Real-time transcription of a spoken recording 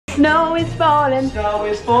Snow is falling. Snow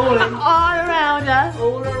is falling. All around us.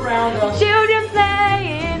 All around us. Children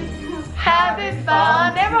playing. Having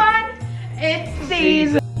fun. Everyone, it's the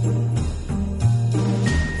season.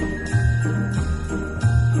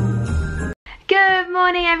 Good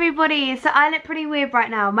morning everybody. So I look pretty weird right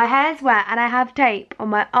now. My hair's wet and I have tape on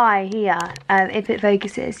my eye here, if it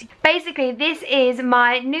focuses. Basically this is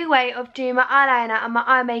my new way of doing my eyeliner and my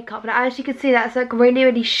eye makeup, and as you can see that's like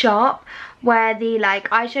really sharp where the like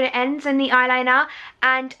eyeshadow ends in the eyeliner,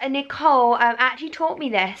 and Nicole actually taught me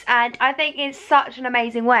this and I think it's such an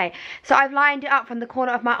amazing way. So I've lined it up from the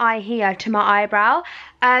corner of my eye here to my eyebrow,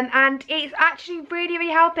 and it's actually really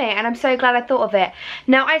helping, and I'm so glad I thought of it.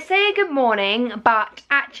 Now I say good morning, but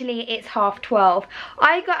actually it's 12:30.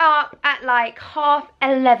 I got up at like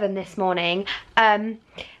 11:30 this morning.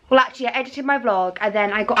 Well actually I edited my vlog and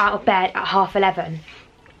then I got out of bed at 11:30.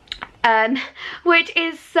 Which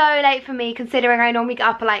is so late for me considering I normally get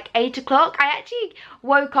up at like 8 o'clock. I actually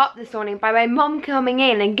woke up this morning by my mum coming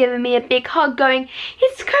in and giving me a big hug going,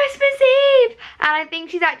 it's Christmas Eve! And I think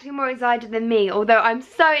she's actually more excited than me, although I'm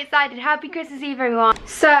so excited. Happy Christmas Eve everyone.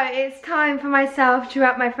 So it's time for myself to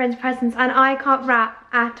wrap my friend's presents, and I can't wrap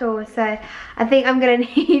at all, so I think I'm gonna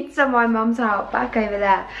need some of my mum's help back over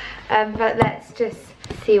there. But let's just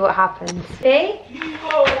see what happens. See?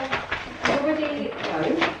 Already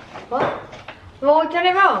what? Well, I've done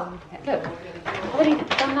it wrong. Look, I've already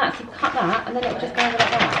done that, so cut that and then it will just go over like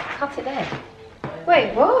that. Cut it there.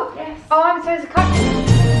 Wait, what? Yes. Oh, I'm supposed to cut it.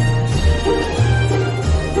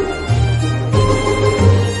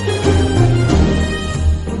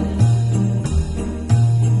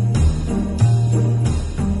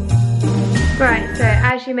 Right, so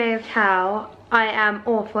as you may have told, I am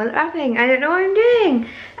awful at wrapping. I don't know what I'm doing.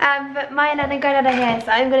 But my nan and granddad are here,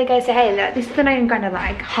 so I'm gonna go say hey. Look, this is the nan and granddad that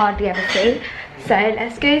I hardly ever see. So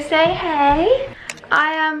let's go say hey.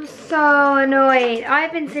 I am so annoyed.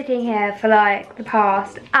 I've been sitting here for like the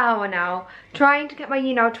past hour now trying to get my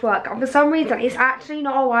UNO to work, and for some reason it's actually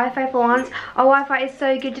not a Wi-Fi for once. Our Wi-Fi is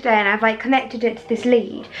so good today and I've like connected it to this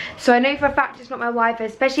lead, so I know for a fact it's not my Wi-Fi,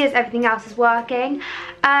 especially as everything else is working.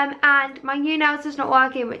 And my UNO's is not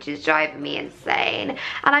working, which is driving me insane.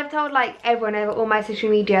 And I've told like everyone over all my social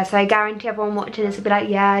media, so I guarantee everyone watching this will be like,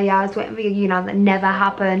 yeah, I was waiting for your UNO, that never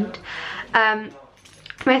happened.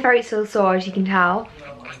 My throat's still sore, as you can tell.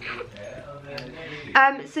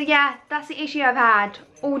 So yeah, that's the issue I've had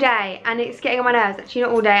all day, and it's getting on my nerves. Actually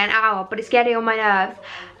not all day, an hour, but it's getting on my nerves.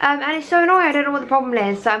 And it's so annoying. I don't know what the problem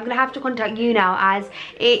is, so I'm gonna have to contact you now, as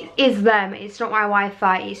it is them, it's not my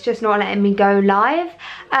Wi-Fi, it's just not letting me go live.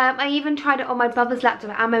 I even tried it on my brother's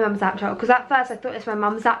laptop and my mum's laptop, because at first I thought it was my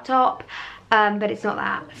mum's laptop, but it's not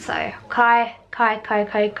that. So Kai.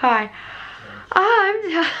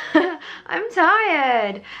 Oh, I'm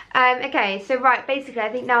tired. Okay, so right, basically I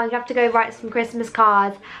think now I have to go write some Christmas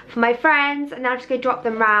cards for my friends, and now just go drop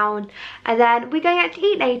them round, and then we're going out to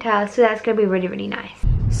eat later, so that's gonna be really nice.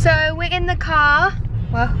 So we're in the car,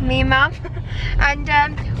 well, me and mum, and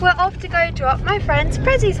we're off to go drop my friend's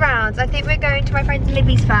prezzies round. I think we're going to my friend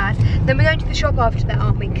Libby's first, then we're going to the shop after that,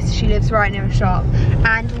 aren't we, because she lives right near a shop.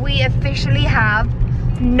 And we officially have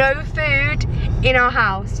no food in our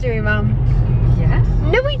house, do we, mum? Yeah.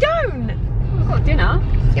 No, we don't. We've got dinner.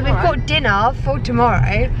 Yeah, we've got dinner for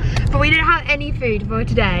tomorrow, but we don't have any food for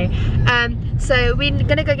today. So we're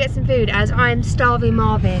gonna go get some food, as I'm starving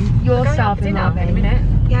Marvin. You're starving Marvin. In a minute.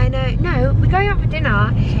 Yeah, I know. No, we're going out for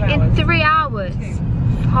dinner in 3 hours.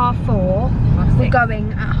 4:30. We're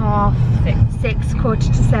going at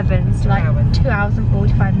 6:30, 6:45, so like 2 hours and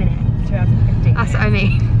 45 minutes. 2 hours and 15 That's what I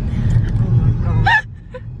mean. Oh my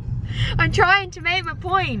god. I'm trying to make my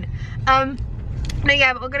point. No,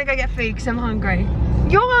 yeah, but we're gonna go get food because I'm hungry.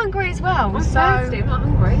 You're hungry as well, I'm so thirsty, I'm not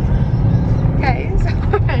hungry. okay, sorry.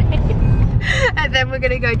 And then we're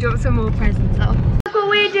gonna go drop some more presents off. Look what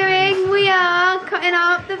we're doing. We are cutting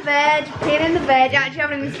up the veg, peeling the veg. Actually, I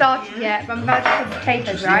haven't even started yet, but I'm about to put the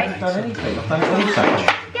potatoes, right? I haven't done anything. I've done it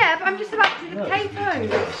all. Yeah, but I'm just about to do the potatoes.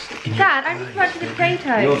 Dad, I'm just about to do the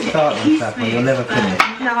potatoes. You'll start on that, but you'll never finish.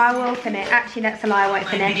 No, I will finish. Actually, that's a lie, I won't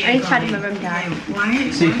finish. I need to tidy my room, Dad.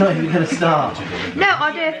 So you're not even going to start? No,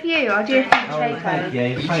 I'll do a few. I'll do a few potatoes. Yeah,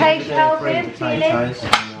 you Change helping, peeling.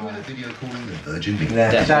 Video calling with Virgin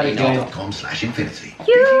Media. Yeah, Virgin.com/infinity.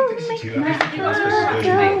 You make my heart go.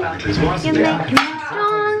 You make me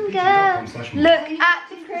stronger. Look at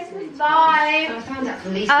the Christmas vibe.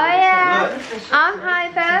 Oh yeah, I'm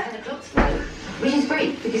hyper. Which is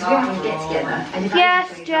great because we have to get together. And if Yes,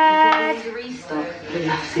 Jed.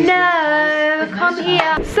 No, come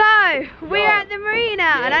here. So we're at the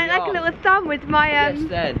marina, and I like a little thumb with my Yes,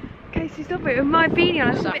 then. Casey, stop it with my beanie on.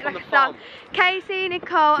 It's a bit like a thumb. Casey,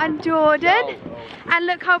 Nicole, and Jordan. And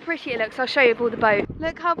look how pretty it looks. I'll show you all the boat.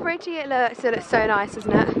 Look how pretty it looks. It looks so nice,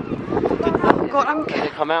 doesn't it? Oh God, I'm. Did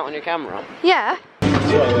it come out on your camera? Yeah.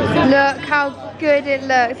 Look how good it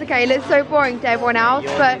looks. Okay, it looks so boring to everyone else,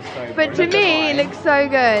 but to me it looks so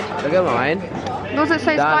good. Look at mine. Yours looks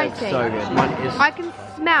so That spicy. looks so good. Mine is. I can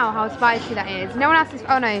smell how spicy that is. No one else's.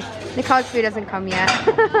 Oh no, Nicole's food hasn't come yet.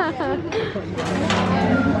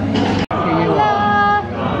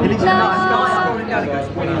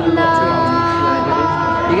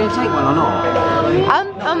 You gonna take one or not?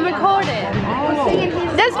 I'm recording.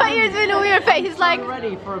 That's why you're doing a weird face. It's like.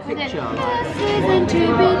 Ready for a picture? To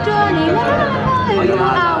be Johnny. 4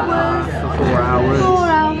 hours. For 4 hours. 4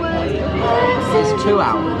 hours. It's 2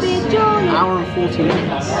 hours. Hour and 40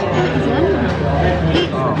 minutes.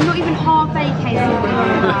 It's not even half baked,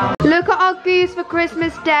 Casey. Look at our goose for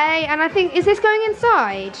Christmas Day, and I think, is this going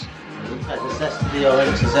inside? Take the zest of the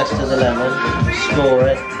orange, the zest of the lemon, score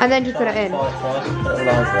it. And then just put it in. Put it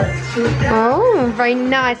all over it. Oh, very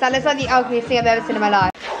nice. That looks like the ugliest thing I've ever seen in my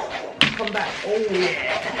life. Come back. Oh yeah.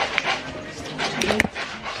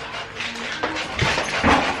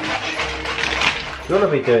 You want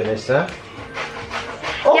to be doing this, huh?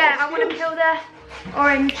 Oh, Yeah, I want to peel the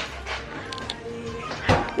orange.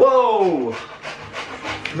 Whoa!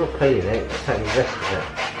 I'm not peeling it, just taking the zest of it.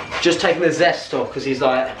 Just taking the zest off because he's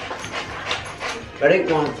like. Ready?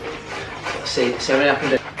 One. See how many I can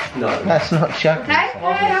do? No. That's not chugging. Okay,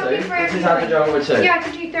 I'll do three. This is how to juggle with 2. Yeah, I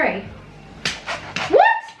can do 3. What?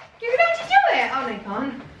 You can actually do it? Oh no, you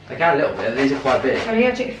can't. I can a little bit. These are quite big. Oh, you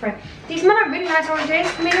have to do 3. These might have really nice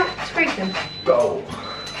oranges. Can we not scrape them? Go.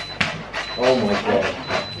 Oh my god.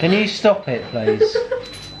 Can you stop it, please?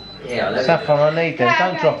 Yeah, I'll let Saffron, I need them. Yeah,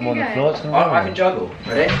 Don't okay, drop them on you the go. floor. It's gonna I ruin can it. juggle.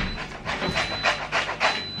 Ready?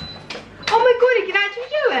 Oh my god, you can actually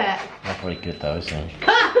do it. Not very good though, is it?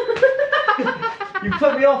 You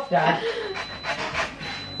put me off, Dad.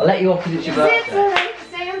 I'll let you off because it's your It's birthday. too late to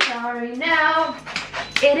say I'm sorry now.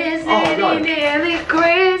 It is Oh, no. nearly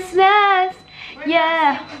Christmas.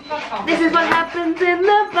 Yeah. This is what happens in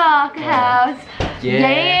the Barker house. Yeah.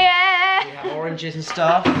 Yeah. We have oranges and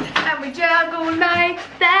stuff. And we juggle like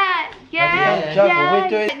that. Yeah. don't juggle, we're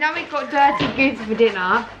doing- Now we've got dirty goose for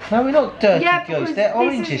dinner. No, we're not dirty Yeah, goose. because They're this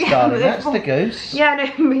oranges, is- darling. yeah, That's the goose. Yeah, no,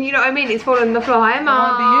 but you know what I mean? It's falling on the floor. Hey, I Mum.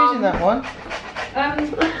 won't be using that one.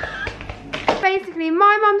 Basically,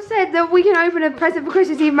 my mum said that we can open a present for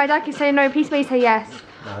Christmas Eve. My dad can say no. Please, please say yes.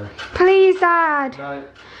 No. Please, Dad. No.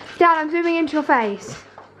 Dad, I'm zooming into your face.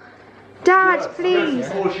 Dad, please.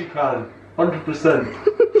 Of course you can.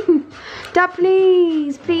 100%. Dad,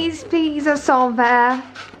 please, please, please. That's so unfair.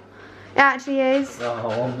 It actually is.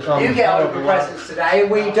 You get open presents today,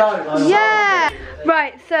 we don't. Yeah.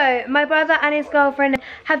 Right. So my brother and his girlfriend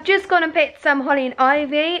have just gone and picked some holly and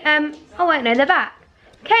ivy. Oh wait, no, they're back.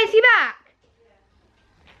 Casey, back.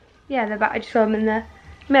 Yeah, they're back. I just saw them in the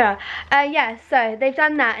mirror. Yeah, so they've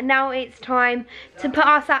done that, and now it's time to put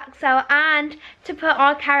our sacks out and to put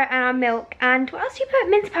our carrot and our milk and what else do you put?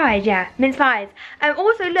 Mince pies, yeah, mince pies.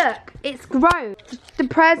 Also look, it's grown. The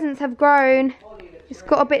presents have grown. It's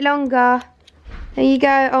got a bit longer. There you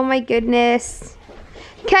go. Oh my goodness.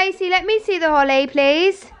 Casey, let me see the holly,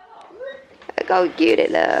 please. Look how cute it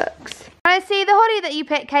looks. Can I see the holly that you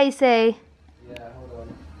picked, Casey? Yeah, hold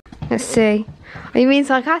on. Let's see. Are you being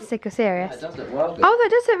sarcastic or serious? That does look well good. Oh, that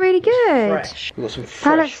does look really good. Fresh. We've got some That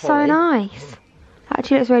fresh looks so holly. nice. That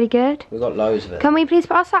actually looks really good. We've got loads of it. Can we please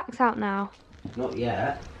put our sacks out now? Not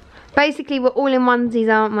yet. Basically, we're all in onesies,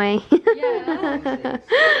 aren't we? Yeah.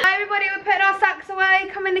 Everybody, we're putting our sacks away.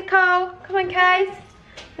 Come on, Nicole. Come on, Case.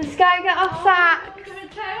 Let's go get our sacks.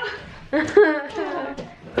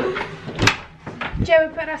 Joe, we're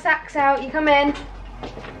putting our sacks out. You come in.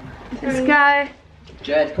 Let's go.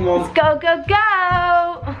 Jed, come on. Let's go, go, go.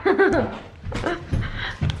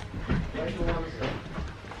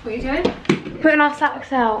 What are you doing? Putting our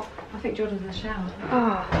sacks out. I think Jordan's in the shower.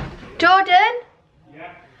 Oh. Jordan?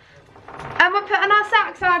 Yeah. And we're putting our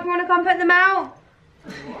sacks out. Do you want to come put them out?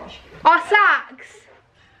 Our sacks.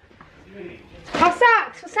 Our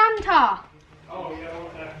sacks for Santa. Oh, yeah,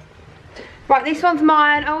 what's that? Right, this one's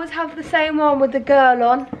mine. I always have the same one with the girl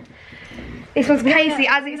on. This one's Casey,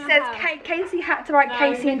 as it says. Casey had to write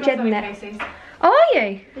Casey and Jed in it. Oh, are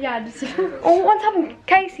you? Yeah, just Oh, what one's having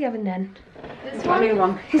Casey having then? this one. A new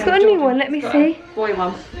one. He's got a new one. Let me see. Boy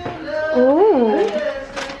one. Oh.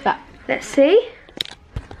 That. Let's see.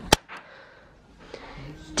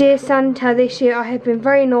 Dear Santa, this year I have been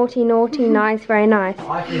very naughty, nice, very nice.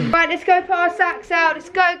 Right, let's go put our sacks out. Let's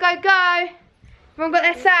go, go, go. Everyone got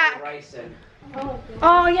their sack? Racing.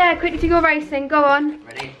 Oh yeah, quickly do your racing. Go on.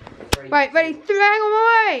 Ready? Right, ready? Hang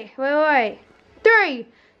on, wait. 3,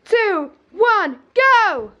 2, 1,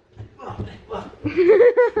 go!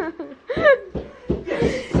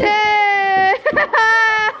 Yeah!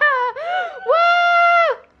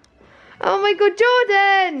 Woo! Oh my god,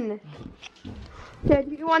 Jordan! Okay,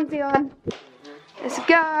 get your onesie on. Let's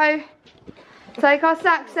go. Take our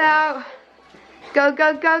sacks out. Go,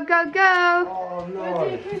 go, go, go, go. Oh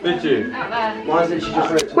no. Did you? Out there. Mine's literally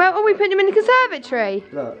just ripped. Well, are we putting them in the conservatory?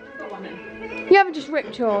 Look. You haven't just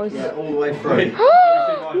ripped yours. Yeah, all the way through.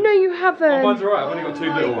 No, you Oh, haven't. mine's alright, I've only got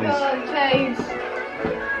 2 little ones.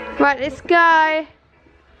 Right, let's go.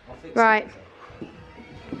 Right.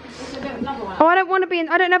 Oh, I don't want to be in.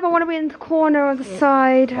 I don't ever want to be in the corner or the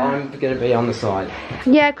side. I'm gonna be on the side.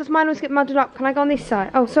 Yeah, because mine always get muddled up. Can I go on this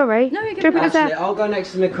side? Oh, sorry. No, you can. Actually, I'll go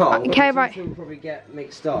next to Nicole. Okay, right. We'll probably get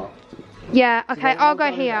mixed up. Yeah. So Okay, then I'll go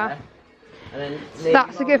there, here. And then Nick,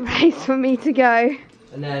 That's a good place for me to go.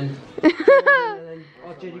 And then. Oh,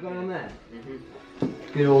 Jed, you going on there?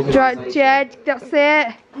 Good organisation. Right, Jed, that's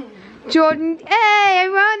it. Jordan, hey,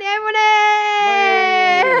 everyone, hey!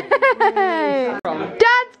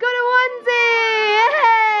 Dad's got a onesie!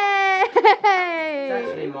 Hey! It's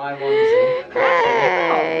actually my onesie.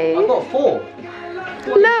 Hey! I've got 4.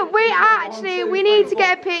 Look, we need to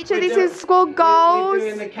get a picture. This is scored We're goals.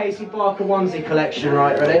 doing the Casey Barker onesie collection,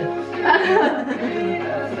 right? Ready?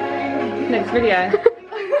 Next video.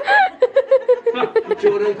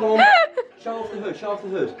 Jordan, come on. Show off the hood, show off the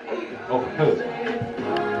hood. Oh, hood.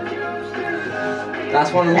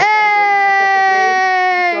 That's one of the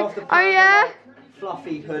Hey! Show off the Oh yeah?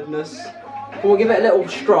 fluffy hoodness. Come on, give it a little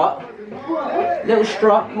strut. Little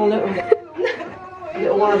strut, come on,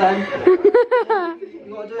 little one of them.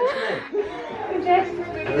 You gotta do it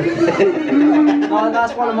to me. No,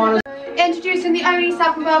 that's one of mine. Introducing the only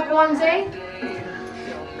Southern Barker onesie.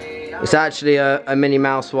 It's actually a Minnie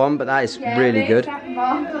Mouse one, but that is really good.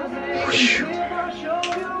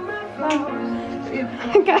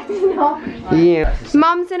 Yeah.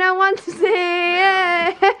 Mum's in her onesie.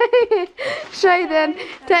 Yay. Show them.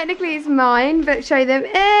 Technically it's mine, but show them.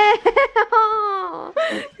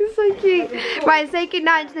 It's so cute. Right, say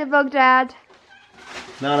goodnight to the vlog, Dad.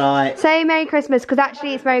 Night. Say Merry Christmas, because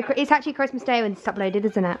actually it's actually Christmas Day when it's uploaded,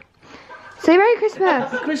 isn't it? Say Merry Christmas.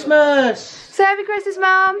 Christmas. Say Happy Christmas,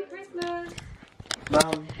 Mum.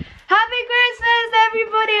 Mum. Happy Christmas,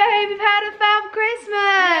 everybody. I hope you've had a fab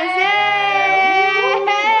Christmas.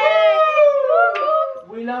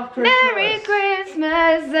 Yay! We love Christmas. Merry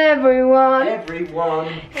Christmas, everyone. Everyone.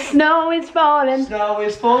 Snow is falling Snow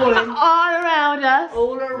is falling all around us.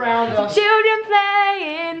 all around us. Children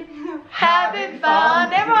playing, having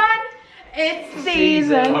fun. Everyone, it's the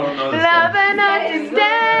season. Love and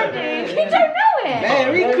understanding. You don't know it.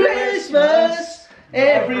 Merry Christmas,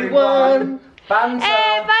 everyone. Banter.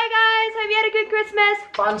 Hey, bye guys. Hope you had a good Christmas.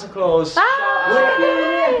 Santa Claus. Bye. We're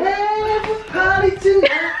gonna have a party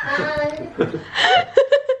tonight.